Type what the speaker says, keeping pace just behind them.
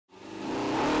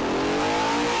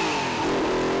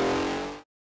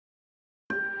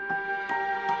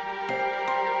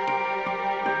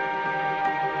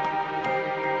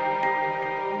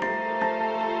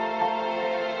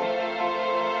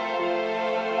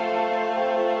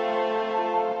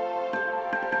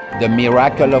The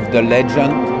miracle of the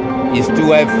legend is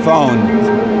to have found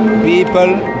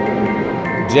people,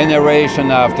 generation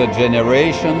after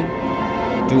generation,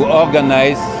 to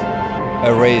organize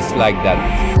a race like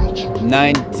that.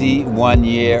 91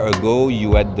 years ago,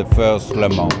 you had the first Le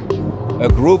Mans. A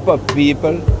group of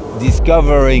people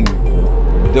discovering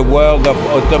the world of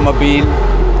automobile,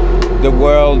 the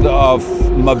world of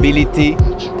mobility,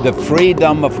 the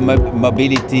freedom of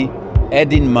mobility,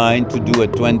 had in mind to do a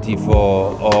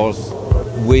 24 hours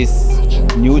with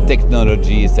new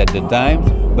technologies at the time,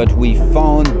 but we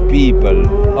found people,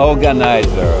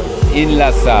 organizers in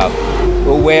La Sarthe,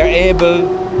 who were able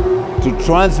to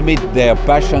transmit their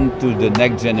passion to the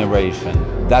next generation.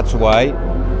 That's why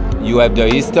you have the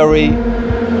history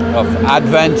of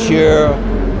adventure,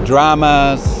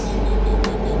 dramas,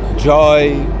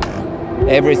 joy,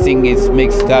 everything is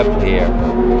mixed up here.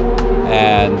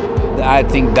 And I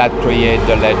think that creates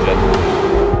the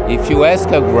legend. If you ask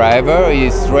a driver,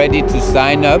 he's ready to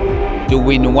sign up to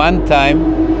win one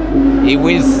time, he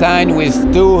will sign with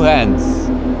two hands,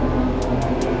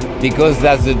 because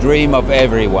that's the dream of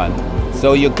everyone.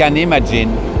 So you can imagine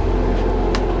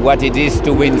what it is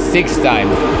to win 6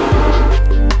 times.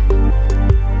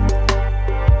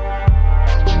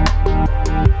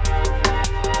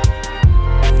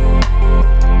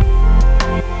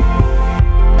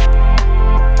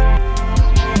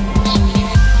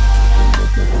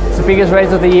 Biggest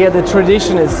race of the year. The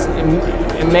tradition is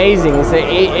amazing. It's the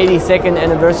 82nd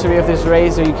anniversary of this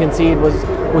race, so you can see it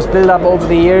was built up over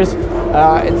the years.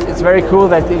 It's very cool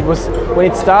that it was,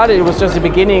 when it started, it was just the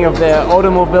beginning of the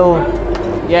automobile,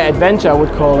 adventure I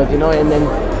would call it, you know. And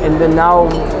then now,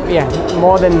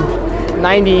 more than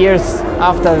 90 years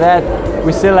after that,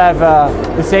 we still have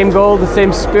the same goal, the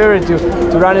same spirit to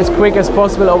run as quick as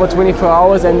possible over 24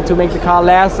 hours and to make the car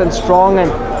last and strong. And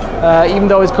even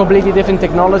though it's completely different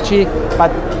technology, but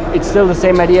it's still the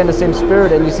same idea and the same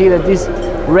spirit. And you see that this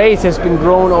race has been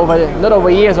grown over, not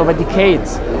over years, over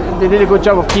decades. They did a good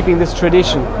job of keeping this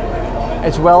tradition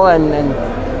as well and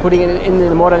putting it in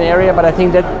the modern area, but I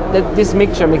think that this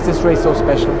mixture makes this race so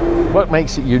special. What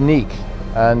makes it unique,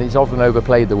 and it's often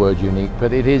overplayed the word unique,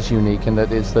 but it is unique in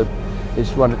that it's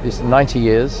 90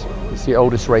 years, it's the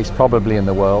oldest race probably in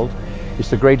the world, it's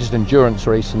the greatest endurance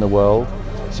race in the world,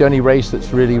 it's the only race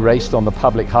that's really raced on the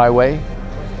public highway,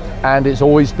 and it's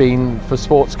always been for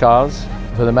sports cars,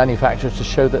 for the manufacturers to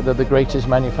show that they're the greatest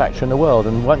manufacturer in the world,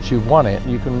 and once you've won it,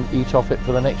 you can eat off it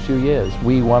for the next few years.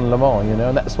 We won Le Mans, you know,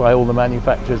 and that's why all the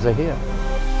manufacturers are here.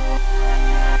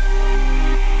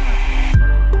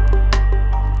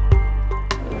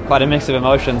 Quite a mix of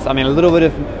emotions. I mean, a little bit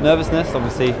of nervousness,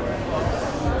 obviously.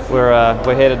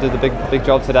 We're here to do the big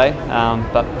job today,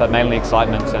 but mainly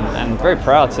excitement and very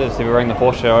proud to be wearing the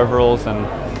Porsche overalls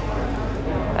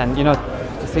and you know,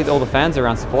 to see all the fans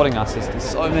around supporting us. There's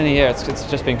so many here. It's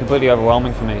just been completely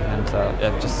overwhelming for me, and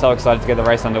just so excited to get the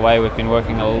race underway. We've been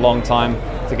working a long time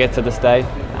to get to this day,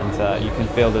 and you can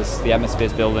feel the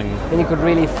atmosphere's building. And you could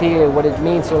really feel what it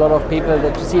means to a lot of people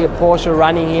that to see a Porsche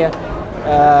running here.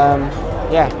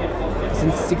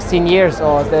 Since 16 years,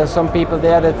 or there are some people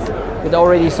there that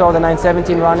already saw the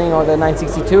 917 running or the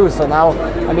 962. So now,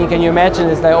 I mean, can you imagine,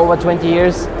 it's like over 20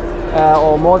 years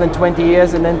or more than 20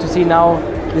 years, and then to see now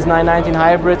this 919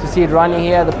 hybrid, to see it running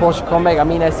here, the Porsche comeback. I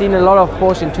mean, I've seen a lot of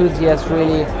Porsche enthusiasts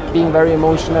really being very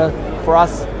emotional. For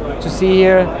us to see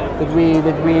here that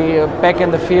we are back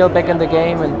in the field, back in the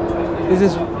game, and this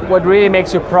is what really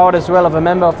makes you proud as well of a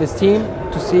member of this team,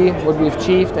 to see what we've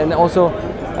achieved, and also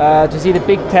to see the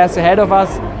big task ahead of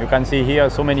us. You can see here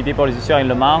so many people this year in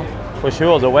Le Mans. For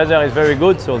sure, the weather is very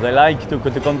good, so they like to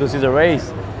come to see the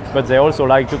race, but they also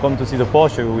like to come to see the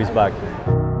Porsche who is back.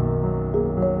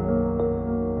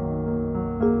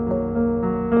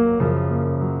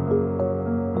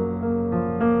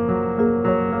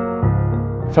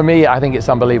 For me, I think it's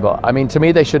unbelievable. I mean, to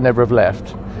me, they should never have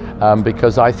left.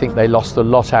 Because I think they lost a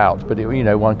lot out, but you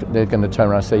know, they're going to turn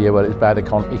around and say, yeah, well, it's bad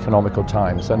economical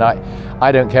times, and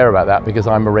I don't care about that, because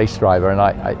I'm a race driver, and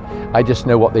I just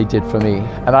know what they did for me,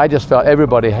 and I just felt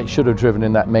everybody should have driven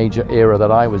in that major era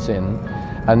that I was in,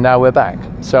 and now we're back.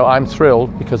 So I'm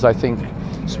thrilled, because I think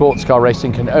sports car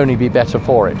racing can only be better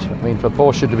for it. I mean, for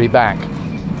Porsche to be back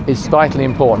is vitally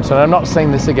important, and I'm not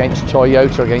saying this against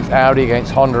Toyota, against Audi,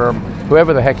 against Honda,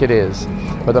 whoever the heck it is.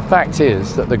 But the fact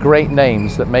is that the great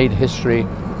names that made history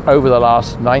over the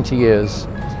last 90 years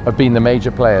have been the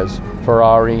major players: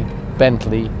 Ferrari,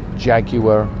 Bentley,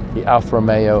 Jaguar, the Alfa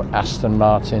Romeo, Aston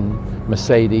Martin,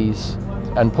 Mercedes,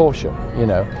 and Porsche. You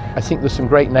know, I think there's some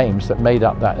great names that made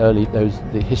up that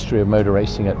the history of motor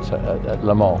racing at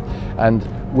Le Mans, and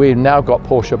we've now got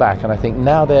Porsche back, and I think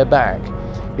now they're back,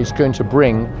 it's going to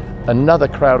bring another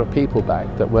crowd of people back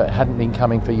that hadn't been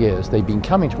coming for years. They've been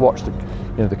coming to watch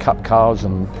the Cup cars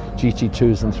and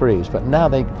GT2s and 3s, but now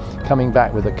they're coming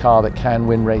back with a car that can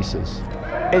win races.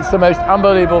 It's the most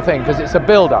unbelievable thing because it's a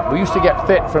build-up. We used to get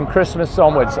fit from Christmas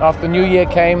onwards. After New Year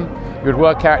came, you'd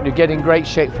work out and you'd get in great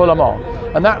shape for Le Mans.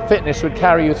 And that fitness would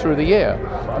carry you through the year.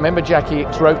 I remember Jackie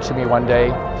wrote to me one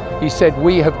day, he said,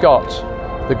 we have got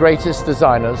the greatest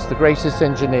designers, the greatest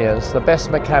engineers, the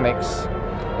best mechanics,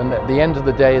 and at the end of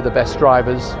the day, the best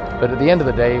drivers, but at the end of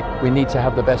the day, we need to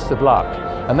have the best of luck.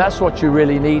 And that's what you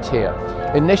really need here.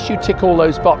 Unless you tick all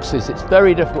those boxes, it's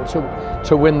very difficult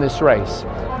to win this race.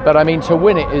 But I mean, to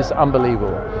win it is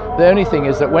unbelievable. The only thing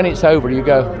is that when it's over, you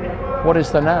go, what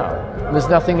is there now? And there's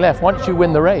nothing left. Once you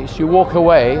win the race, you walk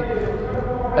away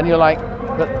and you're like,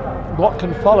 but what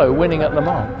can follow winning at Le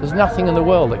Mans? There's nothing in the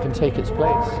world that can take its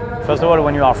place. First of all,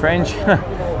 when you are French,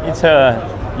 it's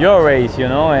your race, you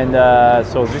know, and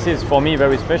so this is for me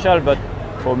very special, but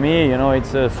for me, you know,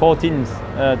 it's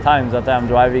 14th time that I'm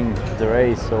driving the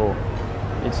race, so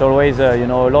it's always, you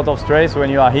know, a lot of stress when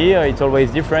you are here. It's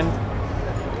always different,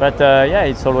 but yeah,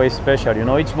 it's always special, you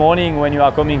know. Each morning when you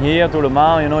are coming here to Le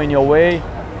Mans, you know, in your way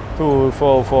for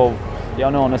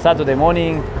you know, on a Saturday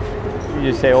morning,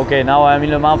 you say, okay, now I'm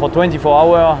in Le Mans for 24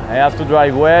 hours, I have to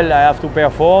drive well, I have to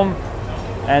perform,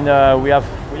 and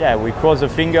we cross the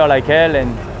finger like hell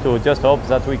and to just hope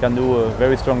that we can do a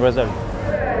very strong result.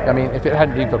 I mean, if it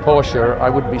hadn't been for Porsche, I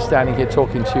wouldn't be standing here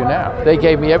talking to you now. They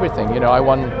gave me everything, you know. I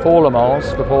won 4 Le Mans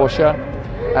for Porsche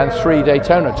and 3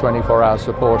 Daytona 24 hours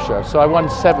for Porsche. So I won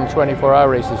 7 24-hour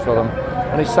races for them,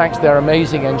 and it's thanks to their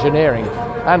amazing engineering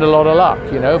and a lot of luck,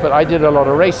 you know. But I did a lot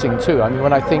of racing too. I mean,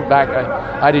 when I think back,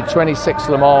 I did 26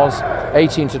 Le Mans,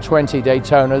 18 to 20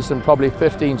 Daytonas, and probably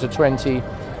 15 to 20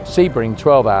 Sebring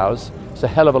 12 hours. It's a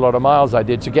hell of a lot of miles I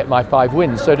did to get my 5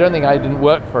 wins, so I don't think I didn't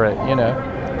work for it, you know.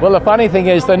 Well, the funny thing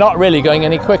is they're not really going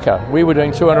any quicker. We were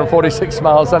doing 246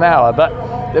 miles an hour, but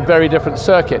a very different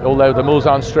circuit, although the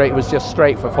Mulsanne straight was just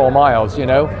straight for 4 miles, you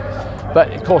know.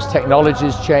 But of course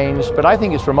technology's changed, but I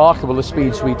think it's remarkable the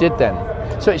speeds we did then.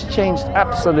 So it's changed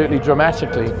absolutely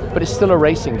dramatically, but it's still a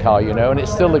racing car, you know, and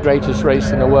it's still the greatest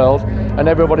race in the world, and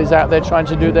everybody's out there trying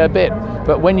to do their bit.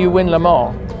 But when you win Le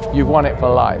Mans, you've won it for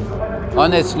life.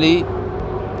 Honestly,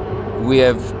 we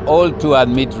have all to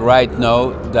admit right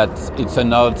now that it's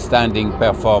an outstanding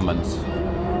performance.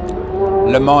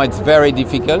 Le Mans is very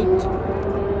difficult,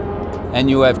 and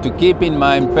you have to keep in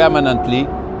mind permanently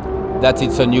that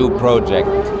it's a new project.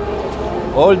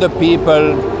 All the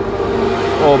people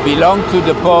who belong to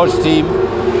the Porsche team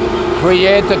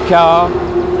create a car,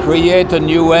 create a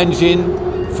new engine,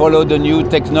 follow the new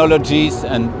technologies,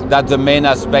 and that's the main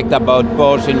aspect about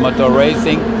Porsche in motor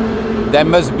racing. There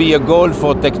must be a goal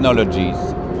for technologies.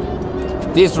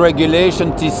 This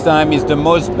regulation this time is the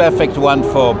most perfect one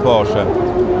for Porsche.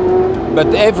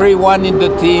 But everyone in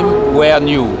the team were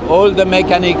new. All the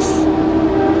mechanics,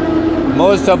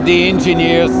 most of the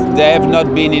engineers, they have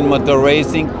not been in motor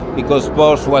racing because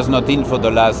Porsche was not in for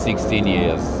the last 16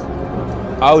 years.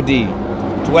 Audi,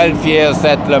 12 years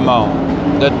at Le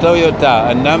Mans. The Toyota,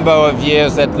 a number of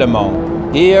years at Le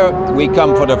Mans. Here we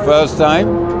come for the first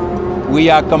time. We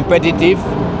are competitive,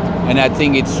 and I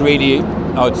think it's really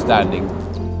outstanding.